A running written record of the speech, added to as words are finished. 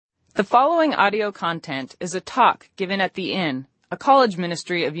The following audio content is a talk given at The Inn, a college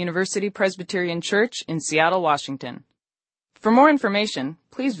ministry of University Presbyterian Church in Seattle, Washington. For more information,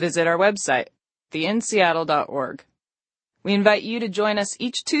 please visit our website, theinnseattle.org. We invite you to join us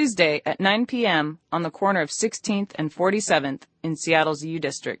each Tuesday at 9 p.m. on the corner of 16th and 47th in Seattle's U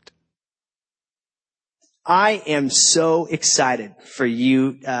District. I am so excited for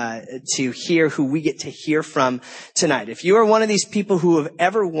you to hear who we get to hear from tonight. If you are one of these people who have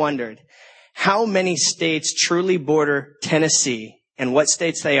ever wondered how many states truly border Tennessee and what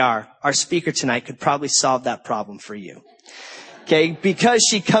states they are, our speaker tonight could probably solve that problem for you. Okay, because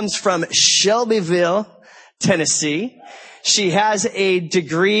she comes from Shelbyville, Tennessee. She has a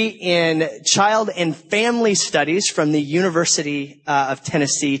degree in child and family studies from the University of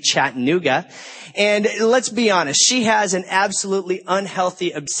Tennessee, Chattanooga. And let's be honest, she has an absolutely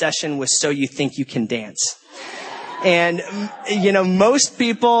unhealthy obsession with So You Think You Can Dance. And, you know, most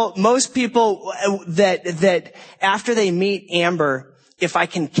people that after they meet Amber, if I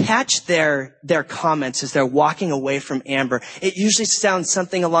can catch their comments as they're walking away from Amber, it usually sounds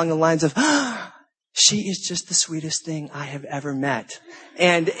something along the lines of, she is just the sweetest thing I have ever met.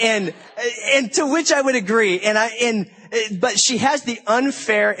 And to which I would agree. But she has the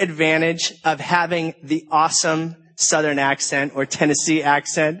unfair advantage of having the awesome Southern accent or Tennessee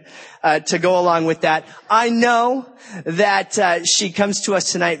accent, to go along with that. I know that, she comes to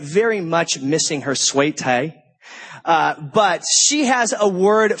us tonight very much missing her sweet tie. But she has a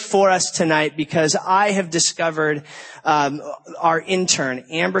word for us tonight because I have discovered our intern,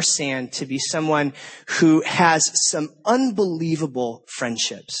 Amber Sand, to be someone who has some unbelievable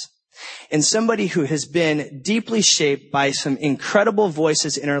friendships and somebody who has been deeply shaped by some incredible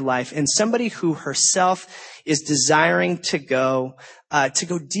voices in her life and somebody who herself is desiring to go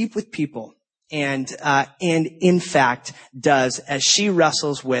deep with people. And in fact does as she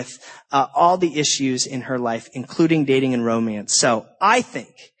wrestles with all the issues in her life, including dating and romance. So I think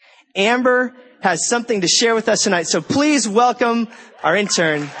Amber has something to share with us tonight. So please welcome our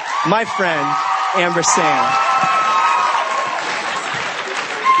intern, my friend, Amber Sand.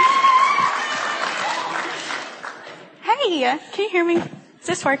 Hey, can you hear me? Is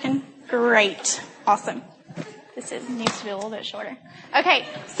this working? Great. Awesome. This needs to be a little bit shorter. Okay,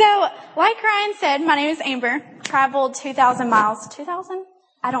 so like Ryan said, my name is Amber. Traveled 2,000 miles. 2,000?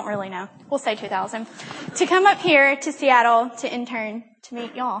 I don't really know. We'll say 2,000. To come up here to Seattle to intern to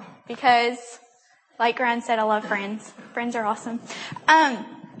meet y'all. Because, like Ryan said, I love friends. Friends are awesome.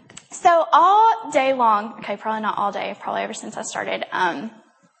 So all day long, okay, probably not all day, probably ever since I started,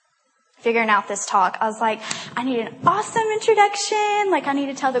 figuring out this talk, I was like, I need an awesome introduction. Like, I need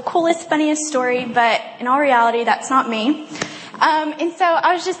to tell the coolest, funniest story. But in all reality, that's not me. And so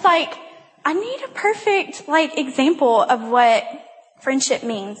I was just like, I need a perfect, example of what friendship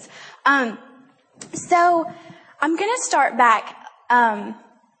means. So I'm going to start back.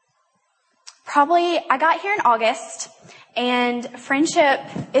 Probably I got here in August, and friendship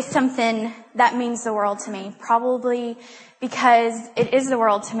is something that means the world to me. Probably because it is the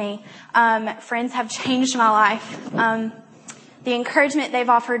world to me. Friends have changed my life. The encouragement they've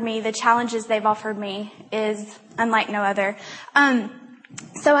offered me, the challenges they've offered me is unlike no other.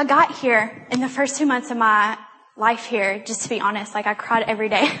 So I got here in the first 2 months of my life here, just to be honest, I cried every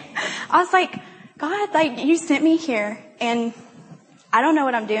day. I was like, God, you sent me here and I don't know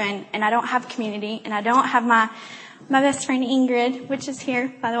what I'm doing and I don't have community and I don't have my best friend Ingrid, which is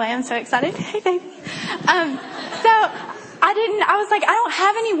here, by the way. I'm so excited. Hey, babe. I was like, I don't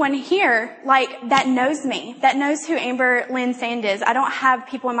have anyone here, that knows me, that knows who Amber Lynn Sand is. I don't have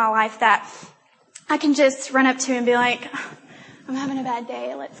people in my life that I can just run up to and be like, I'm having a bad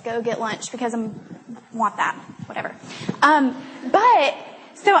day. Let's go get lunch because I want that, whatever.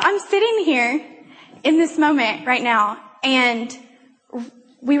 So I'm sitting here in this moment right now, and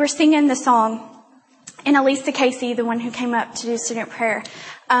we were singing the song, and Elisa Casey, the one who came up to do student prayer,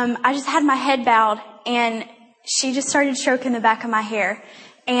 I just had my head bowed, and she just started stroking the back of my hair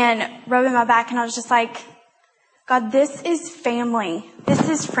and rubbing my back, and I was just like, God, this is family. This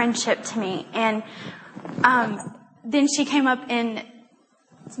is friendship to me. And then she came up and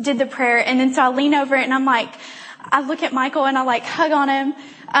did the prayer, and then so I lean over it, and I look at Michael, and I hug on him,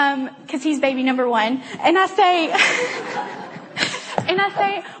 because he's baby number one, and I say,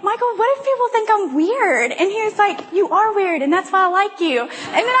 Michael, what if people think I'm weird? And he was like, you are weird, and that's why I like you. And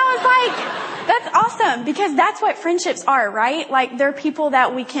then I was like, that's awesome, because that's what friendships are, right? They're people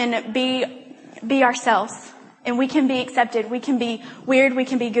that we can be ourselves, and we can be accepted. We can be weird, we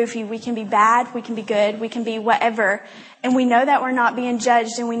can be goofy, we can be bad, we can be good, we can be whatever. And we know that we're not being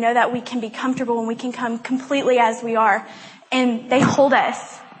judged, and we know that we can be comfortable, and we can come completely as we are. And they hold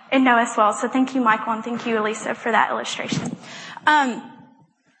us, and know us well. So thank you, Michael, and thank you, Elisa, for that illustration.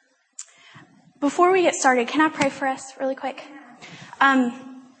 Before we get started, can I pray for us really quick?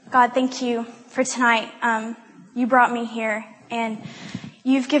 God, thank you for tonight. You brought me here, and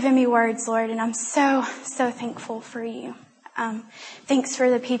you've given me words, Lord, and I'm so, so thankful for you. Thanks for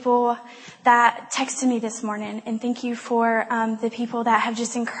the people that texted me this morning, and thank you for the people that have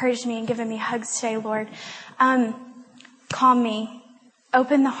just encouraged me and given me hugs today, Lord. Calm me.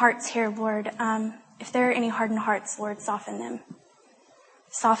 Open the hearts here, Lord. If there are any hardened hearts, Lord, soften them.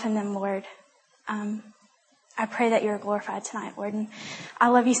 Soften them, Lord. I pray that you're glorified tonight, Lord. And I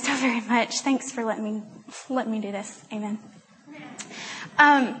love you so very much. Thanks for letting me do this. Amen.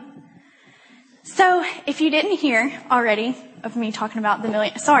 So if you didn't hear already of me talking about the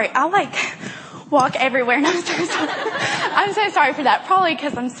million, sorry, I walk everywhere, and I'm so sorry. I'm so sorry for that. Probably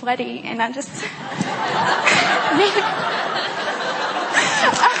because I'm sweaty and I just.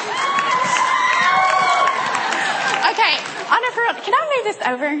 Okay, can I move this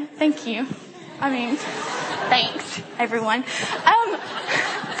over? Thank you. Thanks, everyone.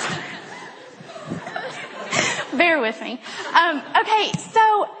 Bear with me. Okay,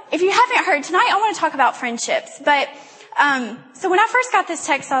 so if you haven't heard, tonight I want to talk about friendships. But so when I first got this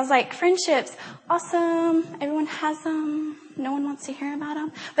text, I was like, friendships, awesome. Everyone has them. No one wants to hear about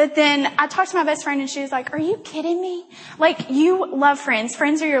them. But then I talked to my best friend, and she was like, are you kidding me? You love friends.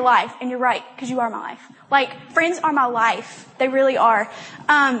 Friends are your life. And you're right, because you are my life. Friends are my life. They really are.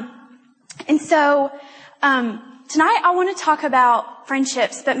 And so tonight I want to talk about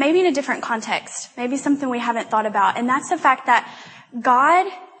friendships, but maybe in a different context. Maybe something we haven't thought about. And that's the fact that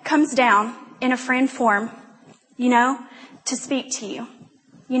God comes down in a friend form, to speak to you,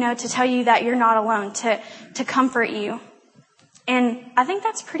 to tell you that you're not alone, to comfort you. And I think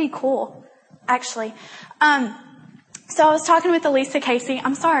that's pretty cool, actually. So I was talking with Elisa Casey.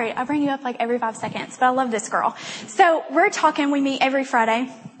 I'm sorry, I bring you up every 5 seconds, but I love this girl. So we're talking, we meet every Friday.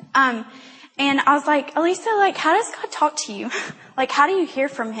 And I was like, Elisa, how does God talk to you? How do you hear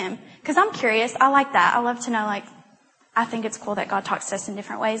from him? Because I'm curious. I like that. I love to know, I think it's cool that God talks to us in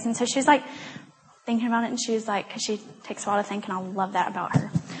different ways. And so she's thinking about it, and she was because she takes a while to think, and I love that about her.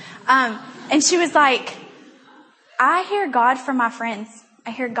 And she was I hear God from my friends.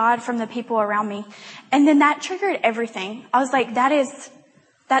 I hear God from the people around me. And then that triggered everything. I was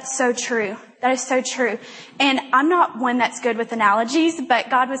that's so true. That is so true. And I'm not one that's good with analogies, but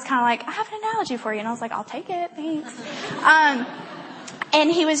God was kind of I have an analogy for you. And I was I'll take it. Thanks.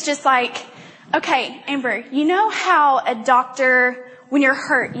 And he was just okay, Amber, you know how a doctor, when you're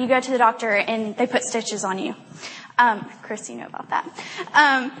hurt, you go to the doctor and they put stitches on you. Chris, you know about that.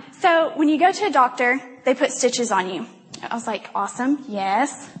 So when you go to a doctor, they put stitches on you. I was awesome.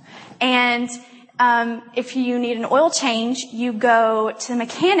 Yes. And if you need an oil change, you go to the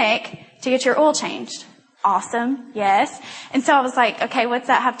mechanic to get your oil changed. Awesome. Yes. And so I was okay, what's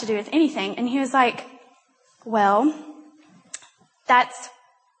that have to do with anything? And he was well, that's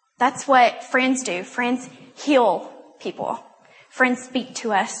what friends do. Friends heal people. Friends speak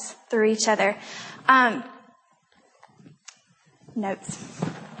to us through each other. Notes.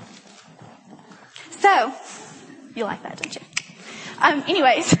 So, you like that, don't you?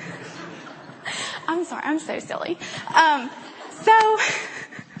 Anyways. I'm sorry, I'm so silly. I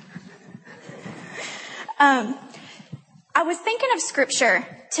was thinking of scripture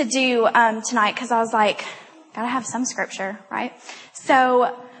to do tonight, because I was gotta have some scripture, right?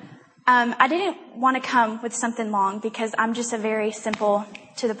 So I didn't want to come with something long, because I'm just a very simple,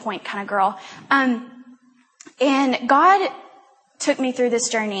 to the point kind of girl. And God took me through this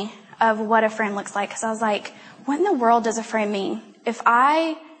journey of what a friend looks like, because I was what in the world does a friend mean? If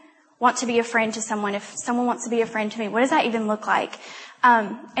I want to be a friend to someone, if someone wants to be a friend to me, what does that even look like?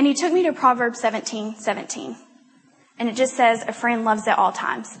 And he took me to Proverbs 17:17. And it just says, a friend loves at all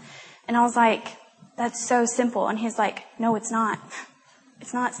times. And I was that's so simple. And he's no, it's not.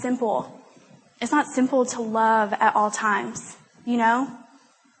 It's not simple. It's not simple to love at all times,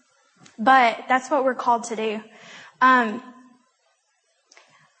 But that's what we're called to do.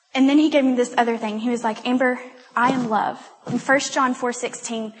 And then he gave me this other thing. He was Amber, I am love. In 1 John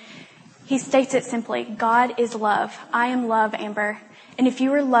 4:16, he states it simply, God is love. I am love, Amber. And if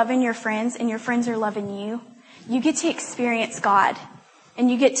you are loving your friends and your friends are loving you, you get to experience God. And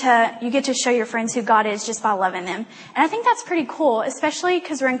you get to show your friends who God is just by loving them. And I think that's pretty cool, especially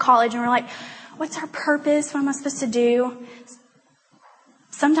because we're in college and we're what's our purpose? What am I supposed to do?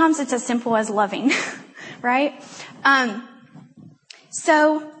 Sometimes it's as simple as loving, right?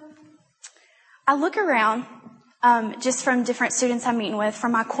 So I look around, just from different students I'm meeting with,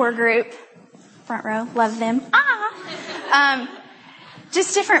 from my core group, front row, love them.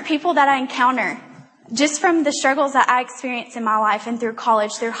 just different people that I encounter. Just from the struggles that I experienced in my life and through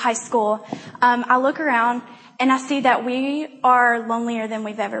college, through high school, I look around and I see that we are lonelier than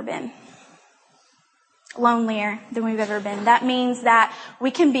we've ever been. Lonelier than we've ever been. That means that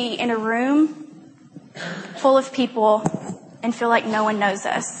we can be in a room full of people and feel like no one knows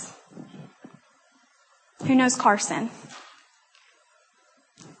us. Who knows Carson?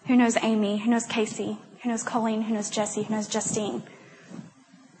 Who knows Amy? Who knows Casey? Who knows Colleen? Who knows Jesse? Who knows Justine?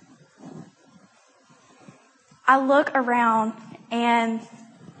 I look around and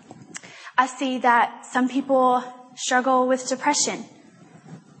I see that some people struggle with depression.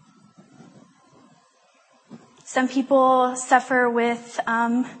 Some people suffer with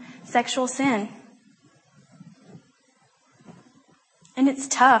sexual sin. And it's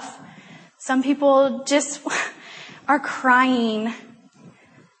tough. Some people just are crying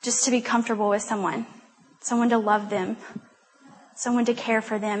just to be comfortable with someone to love them, someone to care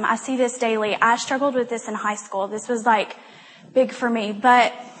for them. I see this daily. I struggled with this in high school. This was like big for me,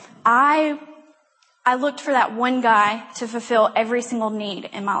 but I looked for that one guy to fulfill every single need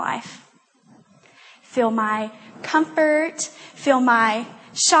in my life. Feel my comfort, feel my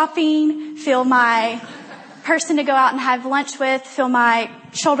shopping, feel my person to go out and have lunch with, feel my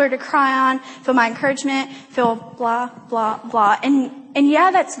shoulder to cry on, feel my encouragement, feel blah, blah, blah. And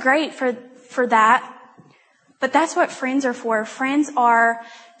yeah, that's great for that. But that's what friends are for. Friends are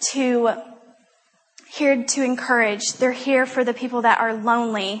here to encourage. They're here for the people that are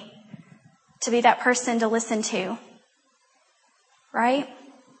lonely, to be that person to listen to. Right?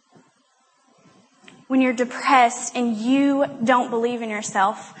 When you're depressed and you don't believe in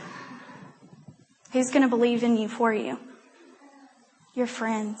yourself, who's going to believe in you for you? Your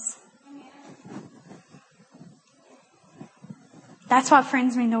friends. That's why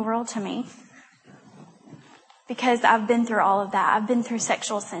friends mean the world to me. Because I've been through all of that. I've been through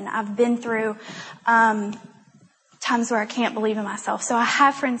sexual sin. I've been through times where I can't believe in myself. So I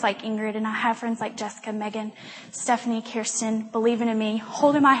have friends like Ingrid, and I have friends like Jessica, Megan, Stephanie, Kirsten, believing in me,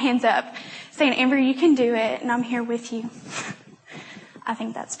 holding my hands up, saying, Amber, you can do it, and I'm here with you. I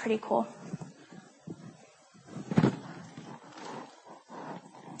think that's pretty cool.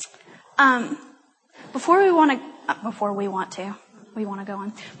 Before I want to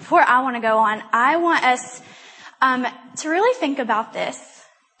go on, I want us to really think about this.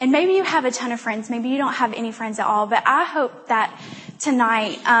 And maybe you have a ton of friends. Maybe you don't have any friends at all. But I hope that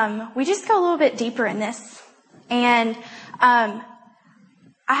tonight we just go a little bit deeper in this. And I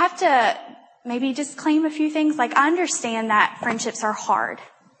have to maybe just claim a few things. Like, I understand that friendships are hard.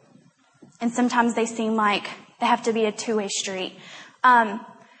 And sometimes they seem like they have to be a two-way street.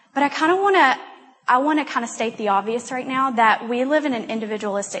 But I want to kind of state the obvious right now, that we live in an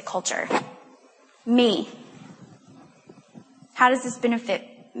individualistic culture. Me. How does this benefit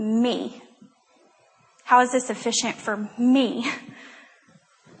me? How is this efficient for me?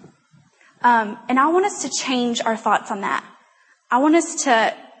 And I want us to change our thoughts on that. I want us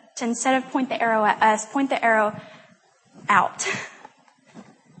to instead of point the arrow at us, point the arrow out.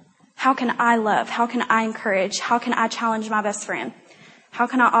 How can I love? How can I encourage? How can I challenge my best friend? How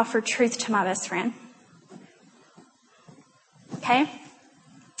can I offer truth to my best friend? Okay?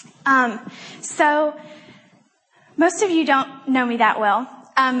 So, most of you don't know me that well.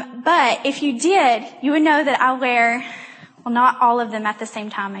 But if you did, you would know that I wear, well, not all of them at the same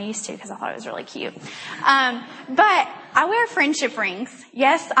time. I used to because I thought it was really cute. But I wear friendship rings.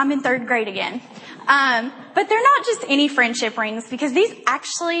 Yes, I'm in 3rd grade again. But they're not just any friendship rings, because these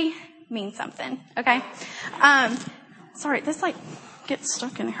actually mean something. Okay? Sorry, this gets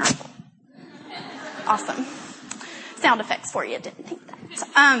stuck in here. Awesome. Sound effects for you. Didn't think that.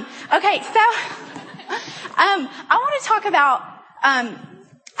 Okay, so I want to talk about,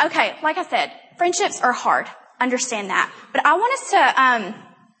 like I said, friendships are hard. Understand that. But I want us to,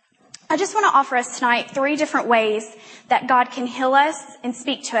 I just want to offer us tonight 3 different ways that God can heal us and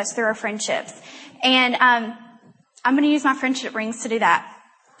speak to us through our friendships. And I'm going to use my friendship rings to do that.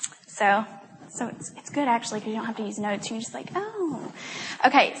 So it's good actually, because you don't have to use notes. You're just like, oh.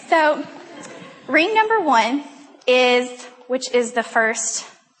 Okay, so ring number 1 which is the first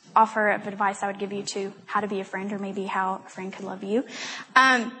offer of advice I would give you to how to be a friend, or maybe how a friend could love you,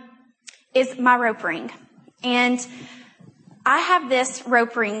 is my rope ring. And I have this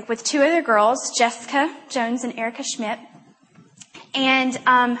rope ring with 2 other girls, Jessica Jones and Erica Schmidt. And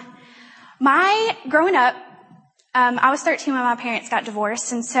growing up, I was 13 when my parents got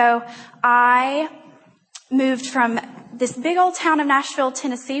divorced, and so I moved from this big old town of Nashville,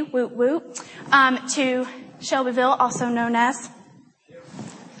 Tennessee, woot woot, to Shelbyville, also known as,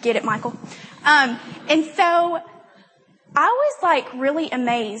 get it, Michael? And so I was like really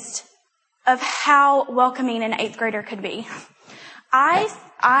amazed of how welcoming an 8th grader could be.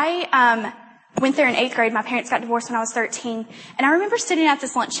 I went there in 8th grade. My parents got divorced when I was 13. And I remember sitting at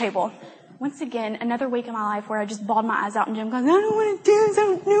this lunch table. Once again, another week in my life where I just bawled my eyes out in gym going, I don't want to do this. I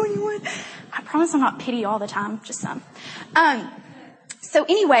don't know anyone. I promise I'm not pity all the time, just some. So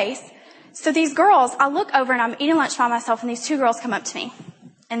anyways, so these girls, I look over and I'm eating lunch by myself and these 2 girls come up to me.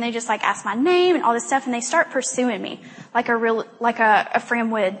 And they just like ask my name and all this stuff and they start pursuing me like a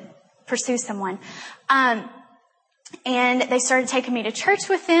friend would pursue someone. And they started taking me to church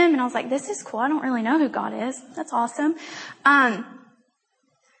with them and I was like, this is cool. I don't really know who God is. That's awesome.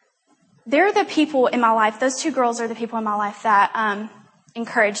 They're the people in my life. Those 2 girls are the people in my life that,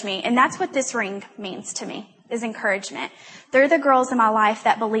 encourage me. And that's what this ring means to me, is encouragement. They're the girls in my life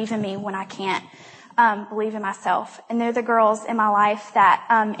that believe in me when I can't, believe in myself. And they're the girls in my life that,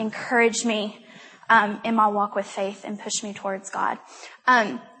 encourage me, in my walk with faith and push me towards God.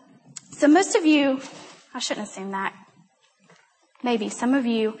 So most of you, I shouldn't assume that. Maybe some of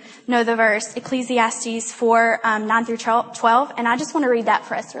you know the verse, Ecclesiastes 4, 9 through 12, and I just want to read that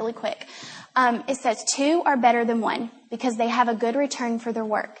for us really quick. It says, 2 are better than 1 because they have a good return for their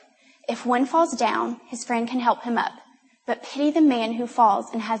work. If one falls down, his friend can help him up, but pity the man who falls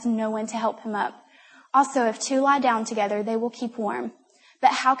and has no one to help him up. Also, if 2 lie down together, they will keep warm.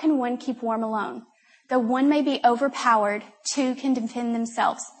 But how can one keep warm alone? Though one may be overpowered, 2 can defend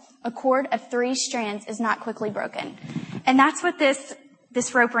themselves. A cord of 3 strands is not quickly broken. And that's what this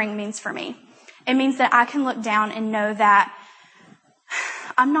rope ring means for me. It means that I can look down and know that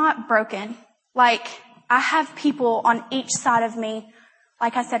I'm not broken. Like, I have people on each side of me,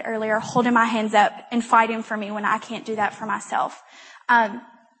 like I said earlier, holding my hands up and fighting for me when I can't do that for myself.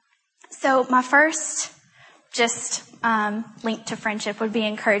 So my first link to friendship would be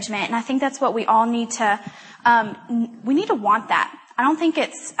encouragement. And I think that's what we all need to, we need to want that. I don't think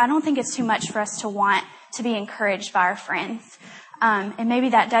it's too much for us to want to be encouraged by our friends. And maybe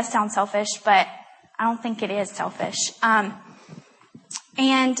that does sound selfish, but I don't think it is selfish.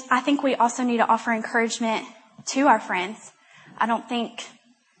 And I think we also need to offer encouragement to our friends. I don't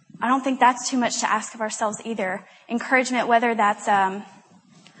think that's too much to ask of ourselves either. Encouragement, whether that's,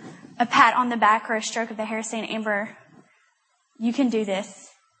 a pat on the back or a stroke of the hair saying, Amber, you can do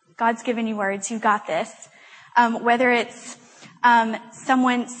this. God's given you words. You got this. Whether it's,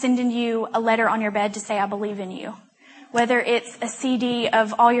 someone sending you a letter on your bed to say, I believe in you. Whether it's a CD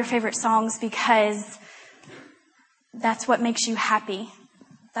of all your favorite songs because that's what makes you happy.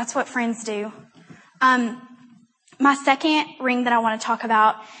 That's what friends do. My second ring that I want to talk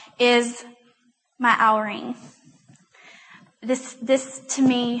about is my owl ring. This to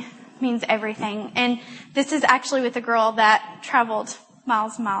me means everything. And this is actually with a girl that traveled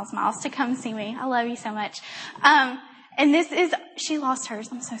miles to come see me. I love you so much. And she lost hers.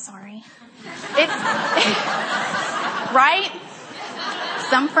 I'm so sorry. It's, right?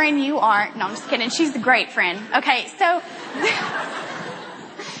 Some friend you are. No, I'm just kidding. She's a great friend. Okay, so,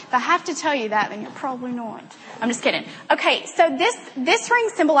 if I have to tell you that, then you're probably not. I'm just kidding. Okay, so this ring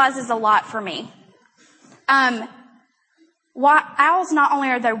symbolizes a lot for me. Owls, not only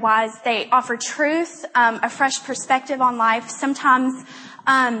are they wise, they offer truth, a fresh perspective on life. Sometimes,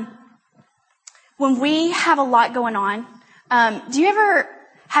 when we have a lot going on, do you ever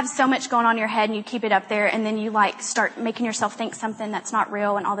have so much going on in your head and you keep it up there and then you like start making yourself think something that's not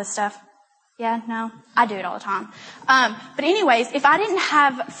real and all this stuff? Yeah, no, I do it all the time. But anyways, if I didn't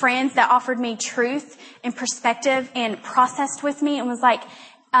have friends that offered me truth and perspective and processed with me and was like,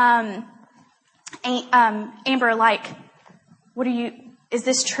 Amber, like, is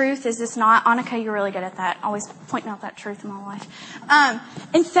this truth? Is this not? Annika, you're really good at that. Always pointing out that truth in my life.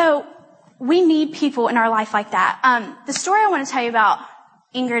 And so we need people in our life like that. The story I want to tell you about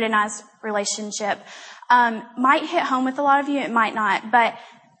Ingrid and I's relationship, might hit home with a lot of you. It might not, but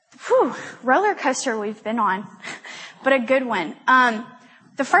roller coaster we've been on, but a good one.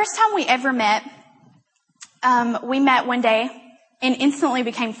 The first time we ever met, we met one day and instantly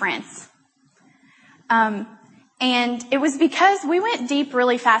became friends. And it was because we went deep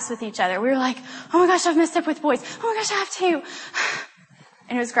really fast with each other. We were like, oh my gosh, I've messed up with boys. Oh my gosh, I have too.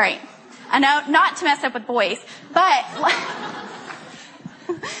 And it was great. I know, not to mess up with boys, but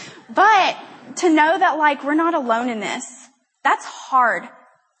to know that like we're not alone in this. That's hard.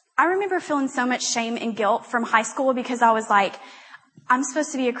 I remember feeling so much shame and guilt from high school because I was like, I'm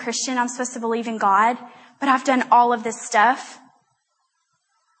supposed to be a Christian. I'm supposed to believe in God, but I've done all of this stuff.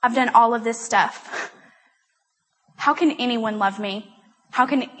 How can anyone love me? How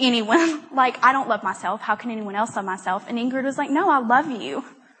can anyone, I don't love myself. How can anyone else love myself? And Ingrid was like, no, I love you.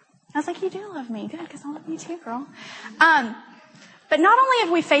 I was like, you do love me. Good, because I love you too, girl. But not only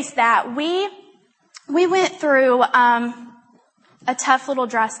have we faced that, we went through a tough little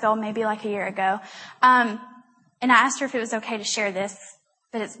dry spell maybe like a year ago. And I asked her if it was okay to share this,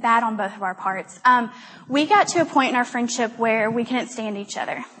 but it's bad on both of our parts. We got to a point in our friendship where we couldn't stand each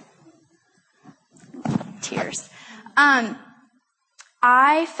other. Tears.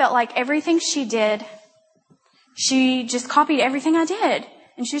 I felt like everything she did, she just copied everything I did.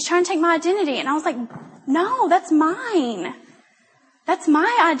 And she was trying to take my identity. And I was like, no, that's mine. That's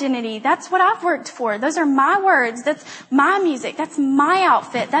my identity. That's what I've worked for. Those are my words. That's my music. That's my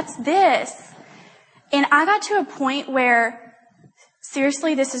outfit. That's this. And I got to a point where,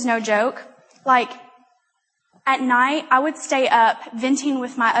 seriously, this is no joke. Like, at night, I would stay up venting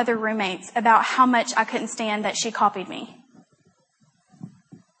with my other roommates about how much I couldn't stand that she copied me.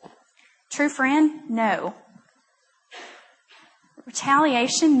 True friend? No.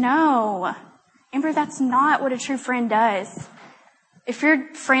 Retaliation? No. Amber, that's not what a true friend does. If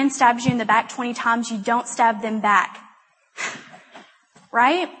your friend stabs you in the back 20 times, you don't stab them back.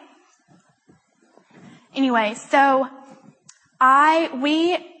 Right? Anyway, so our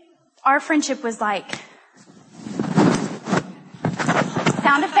friendship was like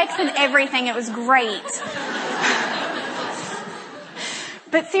sound effects and everything. It was great.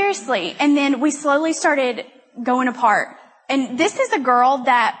 But seriously, and then we slowly started going apart. And this is a girl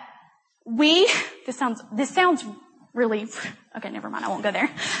that this sounds really, okay, never mind, I won't go there.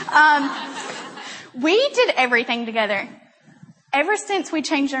 We did everything together. Ever since we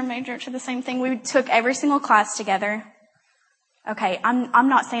changed our major to the same thing, we took every single class together. Okay, I'm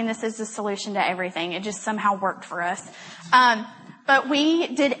not saying this is the solution to everything. It just somehow worked for us. But we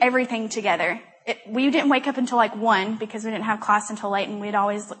did everything together. We didn't wake up until like 1 because we didn't have class until late, and we'd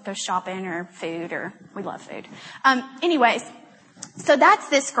always go shopping or food, or we love food. Anyways, so that's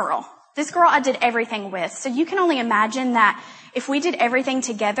this girl. This girl I did everything with. So you can only imagine that if we did everything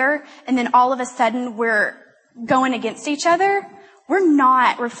together and then all of a sudden we're going against each other, we're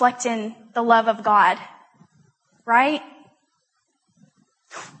not reflecting the love of God. Right?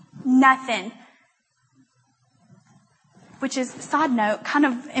 Nothing. Which is, side note, kind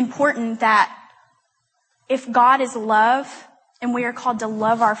of important that if God is love and we are called to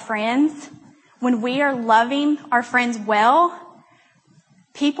love our friends, when we are loving our friends well,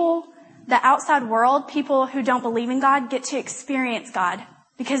 people, the outside world, people who don't believe in God, get to experience God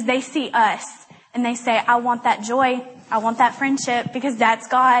because they see us and they say, I want that joy. I want that friendship because that's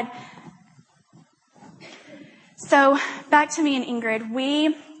God. So back to me and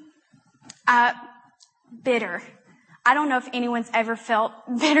Ingrid, bitter. I don't know if anyone's ever felt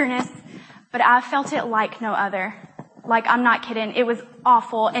bitterness, but I felt it like no other. Like, I'm not kidding. It was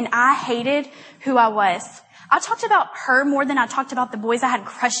awful. And I hated who I was. I talked about her more than I talked about the boys I had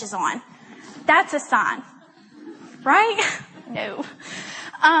crushes on. That's a sign. Right? No.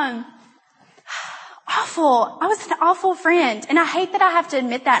 Awful. I was an awful friend. And I hate that I have to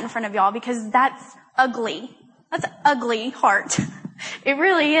admit that in front of y'all because that's ugly. That's an ugly heart. It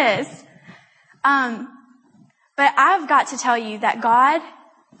really is. But I've got to tell you that God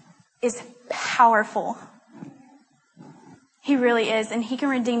is powerful. He really is. And He can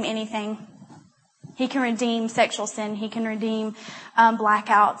redeem anything. He can redeem sexual sin. He can redeem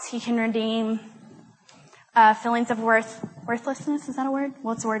blackouts. He can redeem feelings of worthlessness. Is that a word?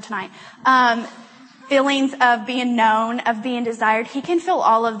 Well, it's a word tonight. Feelings of being known, of being desired. He can fill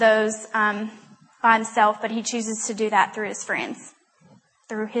all of those by Himself, but He chooses to do that through His friends.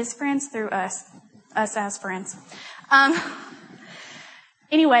 Through His friends, through us as friends.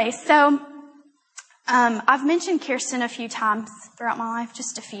 Anyway, so I've mentioned Kirsten a few times throughout my life,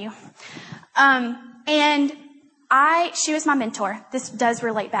 just a few. And she was my mentor. This does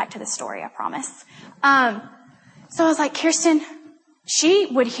relate back to the story, I promise. So I was like, Kirsten, she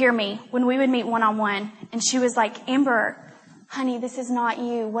would hear me when we would meet one-on-one, and she was like, Amber, honey, this is not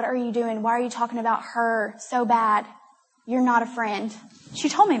you. What are you doing? Why are you talking about her so bad? You're not a friend. She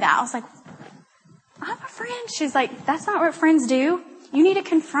told me that. I was like, I'm a friend. She's like, that's not what friends do. You need to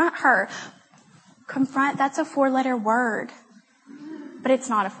confront her. Confront, that's a 4-letter word. But it's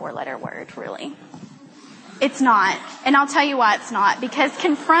not a 4-letter word, really. It's not. And I'll tell you why it's not. Because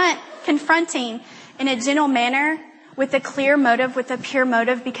confronting in a gentle manner with a clear motive, with a pure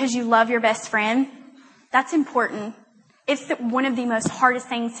motive, because you love your best friend, that's important. It's one of the most hardest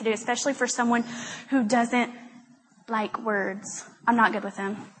things to do, especially for someone who doesn't like words. I'm not good with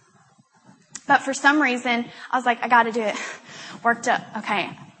them. But for some reason, I was like, I got to do it. Worked up. Okay.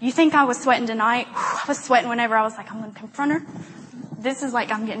 You think I was sweating tonight? I was sweating whenever I was like, I'm going to confront her. This is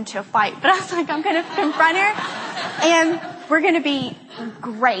like I'm getting to a fight. But I was like, I'm going to confront her. And We're going to be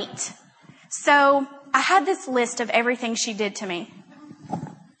great. So I had this list of everything she did to me.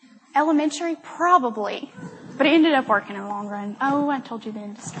 Elementary, probably. But it ended up working in the long run. Oh, I told you the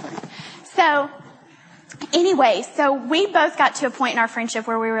end of the story. So anyway, so we both got to a point in our friendship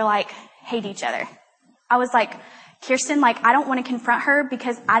where we were like, hate each other. I was like, Kirsten, like, I don't want to confront her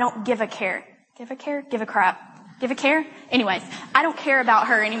because I don't give a care. Give a care? Give a crap. Give a care? Anyways, I don't care about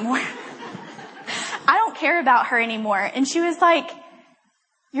her anymore. I don't care about her anymore. And she was like,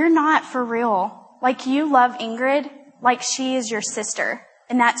 you're not for real. Like, you love Ingrid like she is your sister.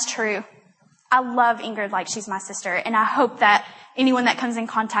 And that's true. I love Ingrid like she's my sister. And I hope that anyone that comes in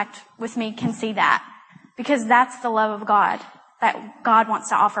contact with me can see that. Because that's the love of God that God wants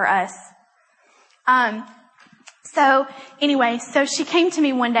to offer us. So anyway, so she came to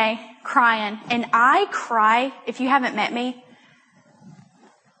me one day crying. And I cry, if you haven't met me,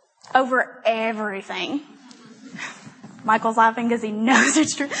 over everything. Michael's laughing because he knows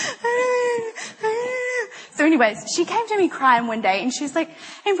it's true. So anyways, she came to me crying one day and she's like,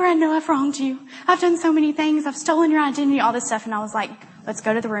 Amber, I know I've wronged you. I've done so many things. I've stolen your identity, all this stuff. And I was like, let's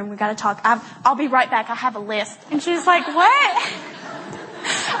go to the room. We got to talk. I'll be right back. I have a list. And she was like, what?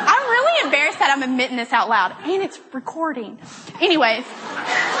 I'm really embarrassed that I'm admitting this out loud. And it's recording. Anyways.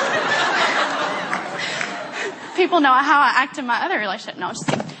 People know how I act in my other relationship. No, I'm just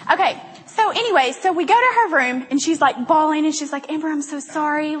kidding. Okay. So anyway, so we go to her room and she's like bawling and she's like, Amber, I'm so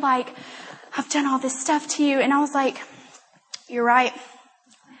sorry. Like, I've done all this stuff to you. And I was like, you're right.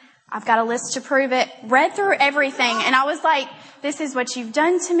 I've got a list to prove it. Read through everything. And I was like, this is what you've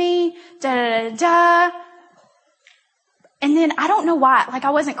done to me. Da, da, da, da. And then I don't know why. Like, I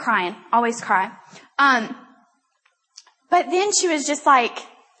wasn't crying. Always cry. But then she was just like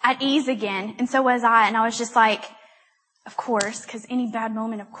at ease again. And so was I. And I was just like, of course, because any bad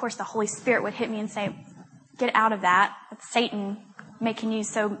moment, of course, the Holy Spirit would hit me and say, get out of that. It's Satan making you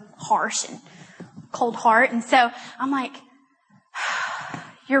so harsh and cold heart. And so I'm like,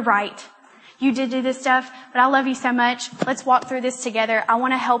 you're right. You did do this stuff, but I love you so much. Let's walk through this together. I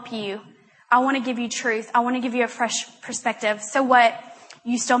want to help you. I want to give you truth. I want to give you a fresh perspective. So what?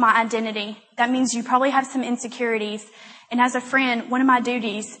 You stole my identity. That means you probably have some insecurities. And as a friend, one of my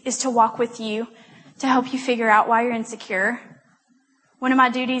duties is to walk with you to help you figure out why you're insecure. One of my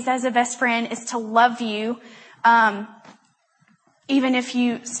duties as a best friend is to love you, even if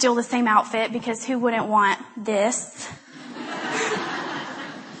you steal the same outfit, because who wouldn't want this?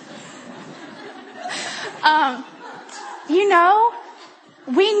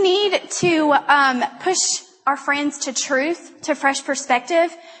 We need to push our friends to truth, to fresh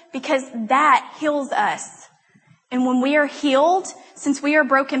perspective, because that heals us. And when we are healed, since we are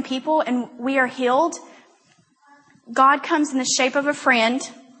broken people and we are healed, God comes in the shape of a friend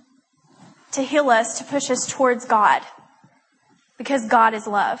to heal us, to push us towards God. Because God is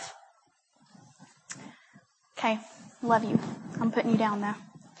love. Okay, love you. I'm putting you down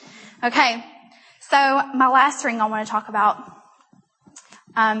though. Okay, so my last ring I want to talk about.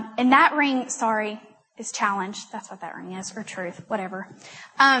 And that ring, is challenge. That's what that ring is, or truth, whatever.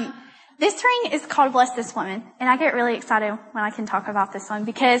 This ring is called Bless This Woman. And I get really excited when I can talk about this one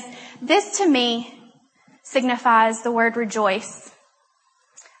because this to me signifies the word rejoice.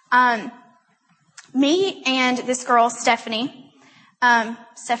 Me and this girl, Stephanie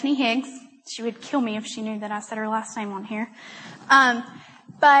Higgs, she would kill me if she knew that I said her last name on here.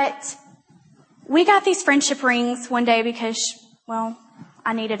 But we got these friendship rings one day because,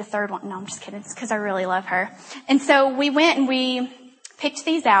 I needed a third one. No, I'm just kidding. It's because I really love her. And so we went and we picked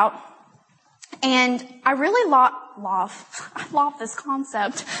these out. And I really love this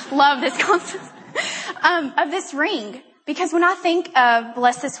concept of this ring. Because when I think of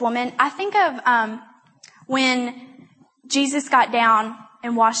Bless This Woman, I think of when Jesus got down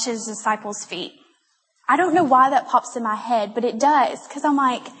and washed his disciples' feet. I don't know why that pops in my head, but it does. Because I'm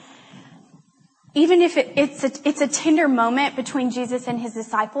like, even if it's a tender moment between Jesus and his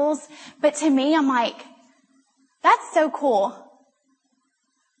disciples, but to me, I'm like, that's so cool.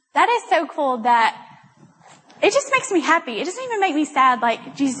 That is so cool that it just makes me happy. It doesn't even make me sad,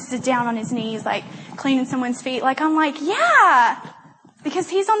 like Jesus is down on his knees, like cleaning someone's feet. Like, I'm like, yeah, because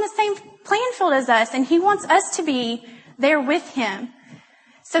he's on the same playing field as us and he wants us to be there with him.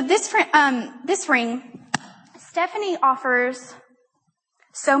 So this ring, Stephanie offers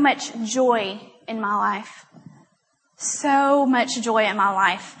so much joy in my life. So much joy in my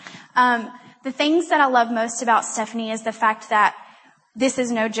life. The things that I love most about Stephanie is the fact that this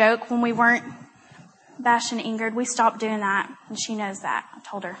is no joke. When we weren't bashing Ingrid, we stopped doing that. And she knows that. I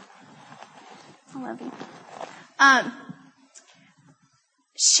told her. I love you.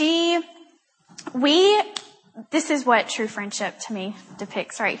 this is what true friendship to me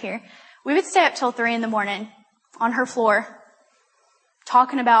depicts right here. We would stay up till 3 a.m. on her floor,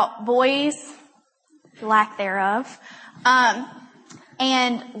 talking about boys, lack thereof,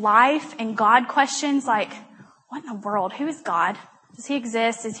 and life and God questions like, what in the world? Who is God? Does he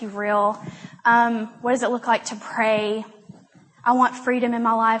exist? Is he real? What does it look like to pray? I want freedom in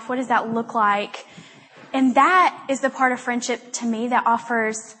my life. What does that look like? And that is the part of friendship to me that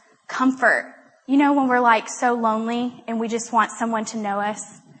offers comfort. You know, when we're like so lonely and we just want someone to know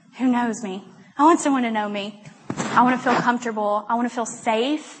us. Who knows me? I want someone to know me. I want to feel comfortable. I want to feel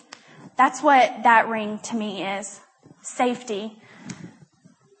safe. That's what that ring to me is. Safety.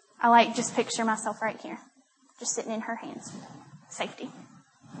 I like just picture myself right here. Just sitting in her hands. Safety.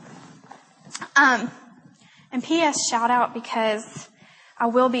 And P.S. shout out because I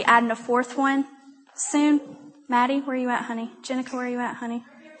will be adding a 4th one soon. Maddie, where are you at, honey? Jenica, where are you at, honey?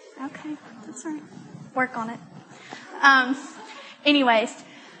 Okay, that's all right. Work on it. Anyways,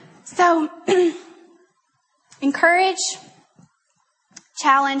 so encourage,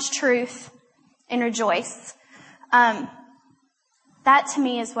 challenge, truth, and rejoice. That to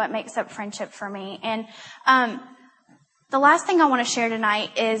me is what makes up friendship for me. And the last thing I want to share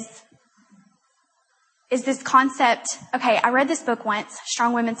tonight is this concept. Okay, I read this book once,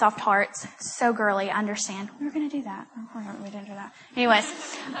 Strong Women, Soft Hearts. So girly, I understand. We were going to do that. We didn't do that.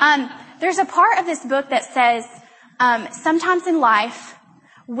 Anyways, there's a part of this book that says, sometimes in life,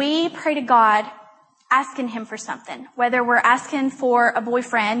 we pray to God asking him for something. Whether we're asking for a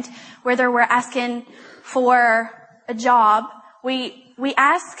boyfriend, whether we're asking for a job, we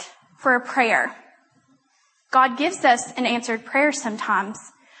ask for a prayer. God gives us an answered prayer sometimes.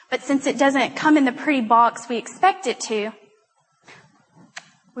 But since it doesn't come in the pretty box we expect it to,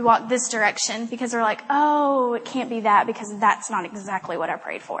 we walk this direction because we're like, oh, it can't be that because that's not exactly what I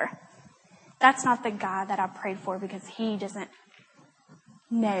prayed for. That's not the God that I prayed for because he doesn't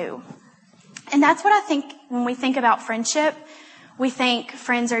know. And that's what I think when we think about friendship. We think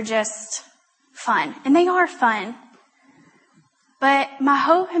friends are just fun. And they are fun. But my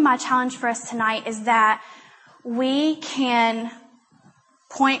hope and my challenge for us tonight is that we can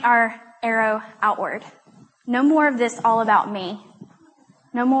point our arrow outward. No more of this all about me.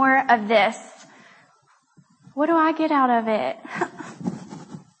 No more of this. What do I get out of it?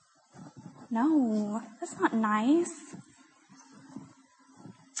 No, that's not nice.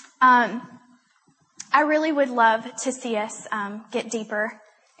 I really would love to see us get deeper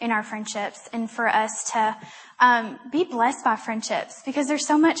in our friendships and for us to be blessed by friendships because they're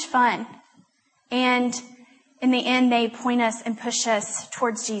so much fun. And in the end, they point us and push us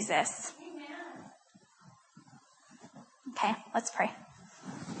towards Jesus. Okay, let's pray.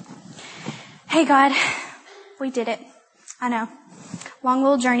 Hey, God, we did it. I know. Long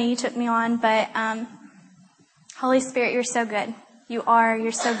little journey you took me on, but Holy Spirit, you're so good.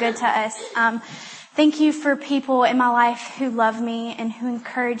 You're so good to us. Thank you for people in my life who love me and who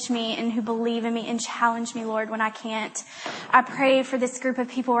encourage me and who believe in me and challenge me, Lord, when I can't. I pray for this group of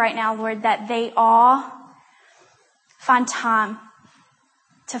people right now, Lord, that they all find time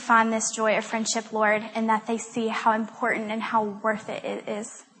to find this joy of friendship, Lord, and that they see how important and how worth it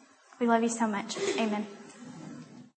is. We love you so much. Amen.